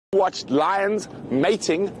Watched lions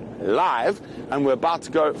mating live, and we're about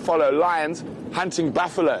to go follow lions hunting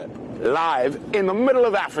buffalo live in the middle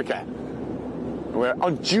of Africa. We're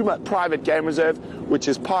on Juma Private Game Reserve, which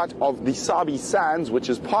is part of the Sabi Sands, which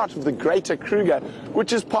is part of the Greater Kruger,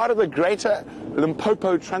 which is part of the Greater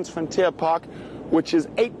Limpopo Transfrontier Park, which is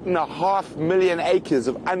 8.5 million acres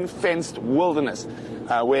of unfenced wilderness,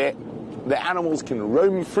 where the animals can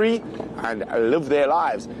roam free and live their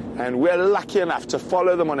lives. And we're lucky enough to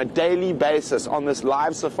follow them on a daily basis on this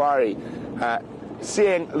live safari,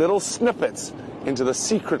 seeing little snippets into the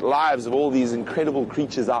secret lives of all these incredible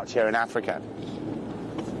creatures out here in Africa.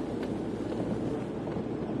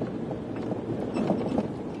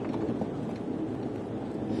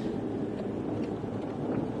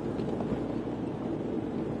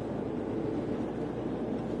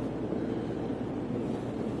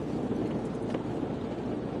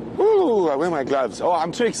 I wear my gloves. Oh,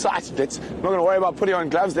 I'm too excited. I'm not going to worry about putting on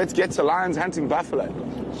gloves. Let's get to lions hunting buffalo.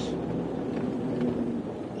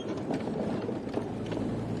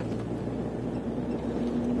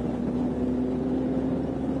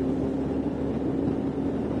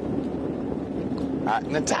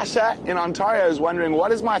 Natasha in Ontario is wondering,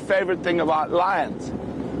 what is my favorite thing about lions?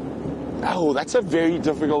 Oh, that's a very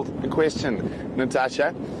difficult question,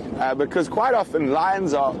 Natasha. Because quite often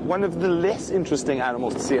lions are one of the less interesting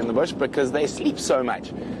animals to see in the bush because they sleep so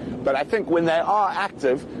much. But I think when they are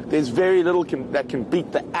active, there's very little that can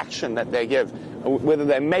beat the action that they give, whether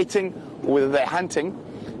they're mating or whether they're hunting.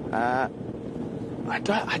 I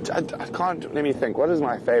can't, let me think, what is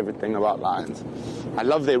my favorite thing about lions? I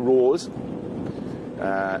love their roars.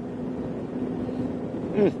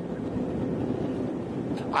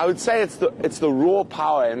 I would say it's the raw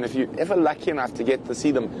power, and if you're ever lucky enough to get to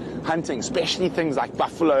see them hunting, especially things like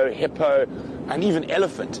buffalo, hippo, and even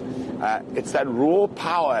elephant, it's that raw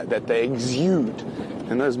power that they exude,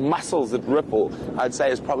 and those muscles that ripple, I'd say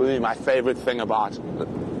is probably my favorite thing about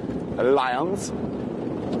lions.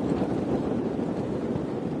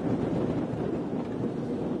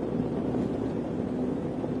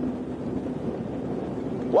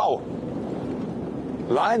 Whoa!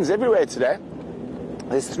 Lions everywhere today.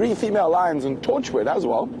 There's 3 female lions in Torchwood as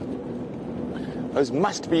well. Those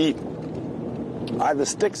must be either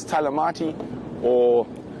Styx, Talamati, or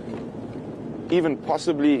even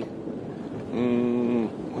possibly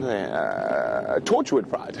what are they? Torchwood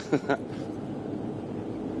Pride.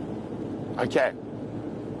 Okay.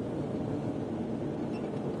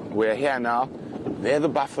 We're here now. They're the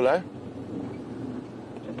buffalo.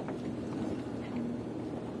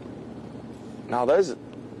 Now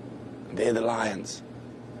they're the lions.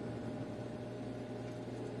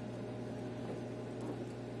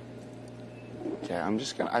 Okay, I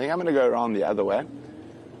think I'm gonna go around the other way.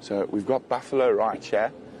 So we've got buffalo right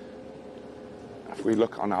here. If we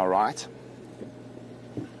look on our right,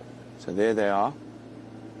 so there they are.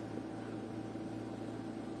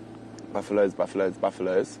 Buffaloes, buffaloes,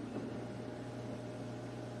 buffaloes.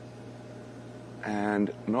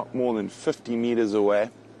 And not more than 50 meters away,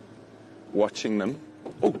 watching them.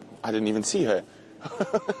 Oh, I didn't even see her.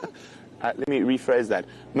 Let me rephrase that.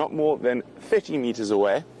 Not more than 30 meters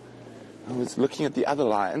away, I was looking at the other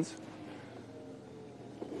lions.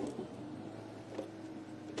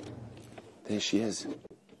 There she is.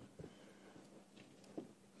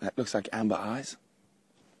 That looks like amber eyes.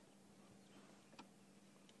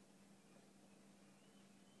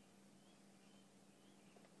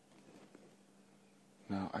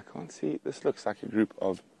 Now, I can't see. This looks like a group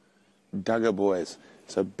of Duggar boys.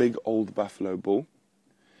 It's a big old buffalo bull.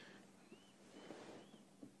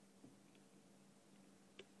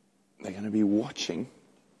 They're going to be watching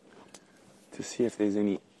to see if there's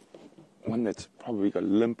any one that's probably got a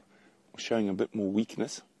limp or showing a bit more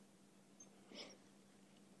weakness.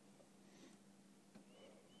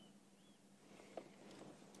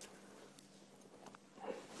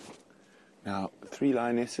 Now, 3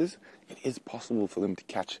 lionesses, it is possible for them to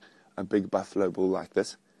catch a big buffalo bull like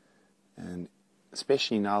this. And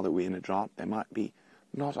especially now that we're in a drought, they might be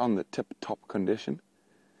not on the tip-top condition.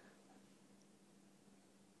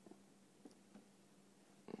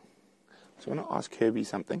 So I want to ask Herbie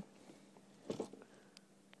something.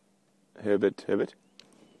 Herbert.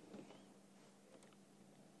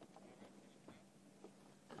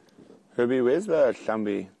 Herbie, where's the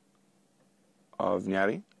Hlambi of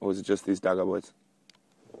Nyari? Or is it just these Duggar boys?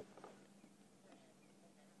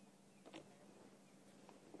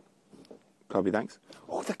 Copy, thanks.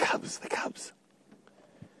 Oh, the cubs.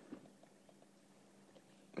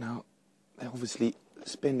 Now, they're obviously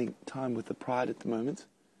spending time with the pride at the moment.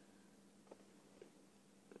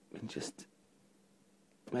 And just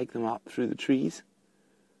make them out through the trees.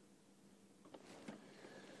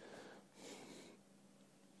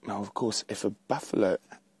 Now, of course, if a buffalo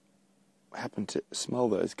happened to smell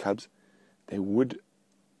those cubs, they would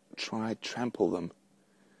try trample them.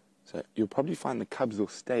 So you'll probably find the cubs will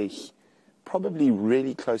stay probably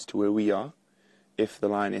really close to where we are if the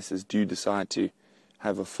lionesses do decide to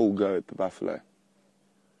have a full go at the buffalo.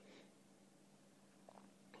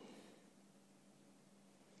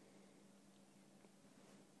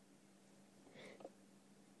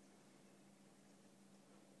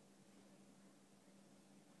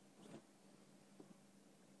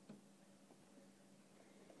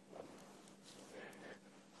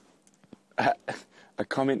 A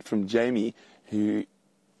comment from Jamie, who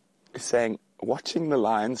is saying, watching the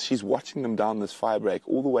lions, she's watching them down this fire break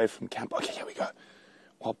all the way from camp. Okay, here we go.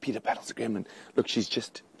 While Peter battles a gremlin. Look, she's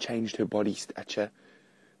just changed her body stature.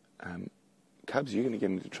 Cubs, you're going to get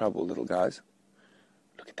into trouble, little guys.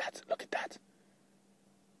 Look at that, look at that.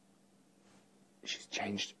 She's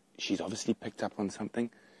changed. She's obviously picked up on something.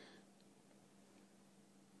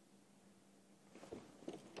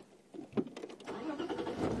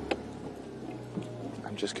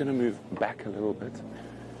 I'm just going to move back a little bit.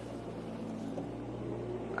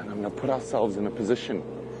 And I'm going to put ourselves in a position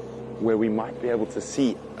where we might be able to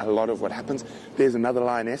see a lot of what happens. There's another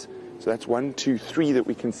lioness. So that's 1, 2, 3 that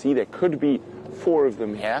we can see. There could be 4 of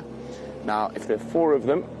them here. Now, if there are 4 of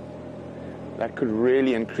them, that could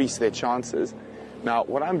really increase their chances. Now,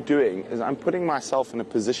 what I'm doing is I'm putting myself in a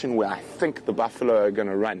position where I think the buffalo are going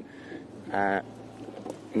to run.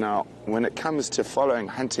 Now, when it comes to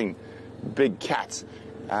hunting big cats,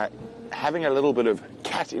 having a little bit of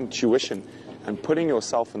cat intuition and putting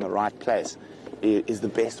yourself in the right place is the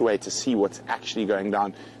best way to see what's actually going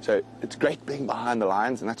down. So it's great being behind the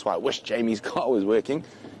lions, and that's why I wish Jamie's car was working,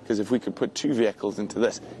 because if we could put 2 vehicles into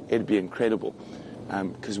this, it'd be incredible.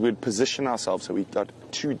 Because we'd position ourselves so we've got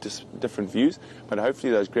 2 different views, but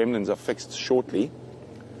hopefully those gremlins are fixed shortly.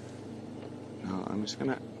 Now I'm just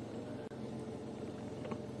going to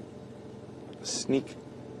sneak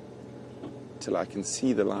till I can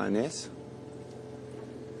see the lioness.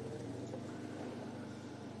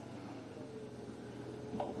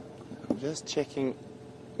 I'm just checking.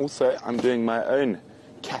 Also, I'm doing my own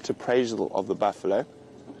cat appraisal of the buffalo,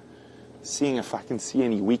 seeing if I can see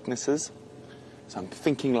any weaknesses. So I'm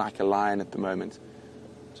thinking like a lion at the moment.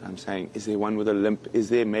 So I'm saying, is there one with a limp? Is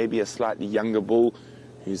there maybe a slightly younger bull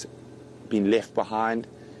who's been left behind,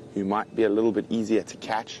 who might be a little bit easier to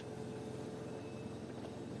catch?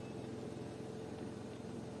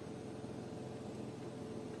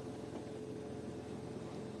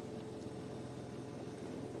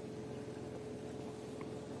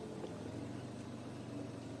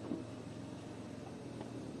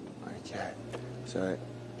 Okay, so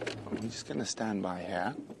I'm just going to stand by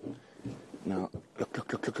here. Now,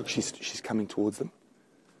 look, she's coming towards them.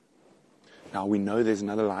 Now, we know there's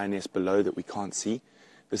another lioness below that we can't see.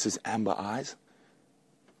 This is Amber Eyes.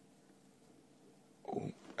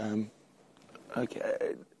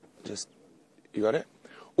 Okay, you got it?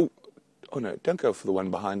 Oh no, don't go for the one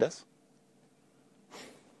behind us.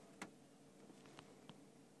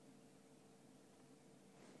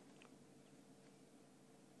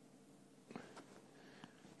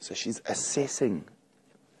 So she's assessing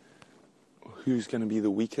who's going to be the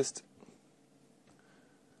weakest.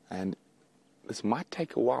 And this might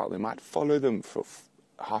take a while. They might follow them for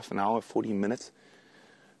half an hour, 40 minutes.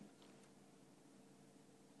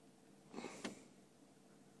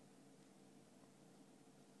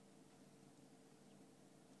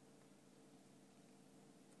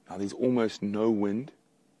 Now there's almost no wind.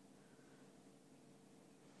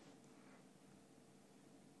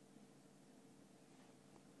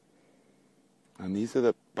 And these are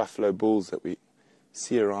the buffalo bulls that we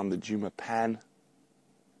see around the Nkahuma pan.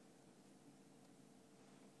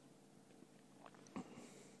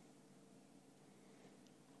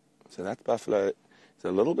 So that buffalo is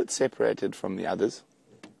a little bit separated from the others.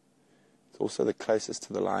 It's also the closest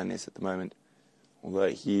to the lioness at the moment, although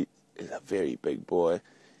he is a very big boy.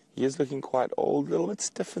 He is looking quite old, a little bit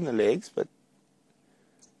stiff in the legs, but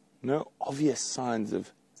no obvious signs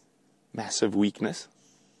of massive weakness.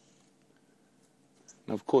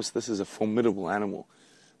 And of course, this is a formidable animal.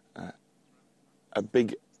 A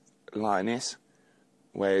big lioness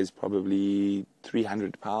weighs probably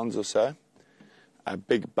 300 pounds or so. A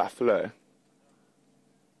big buffalo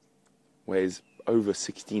weighs over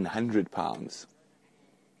 1,600 pounds.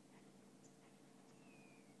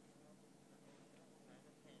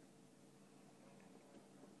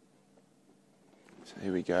 So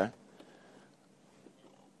here we go.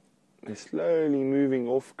 They're slowly moving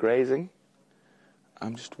off grazing.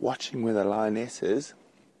 I'm just watching where the lioness is.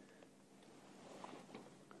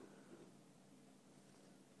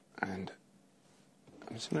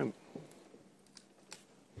 It's, you know,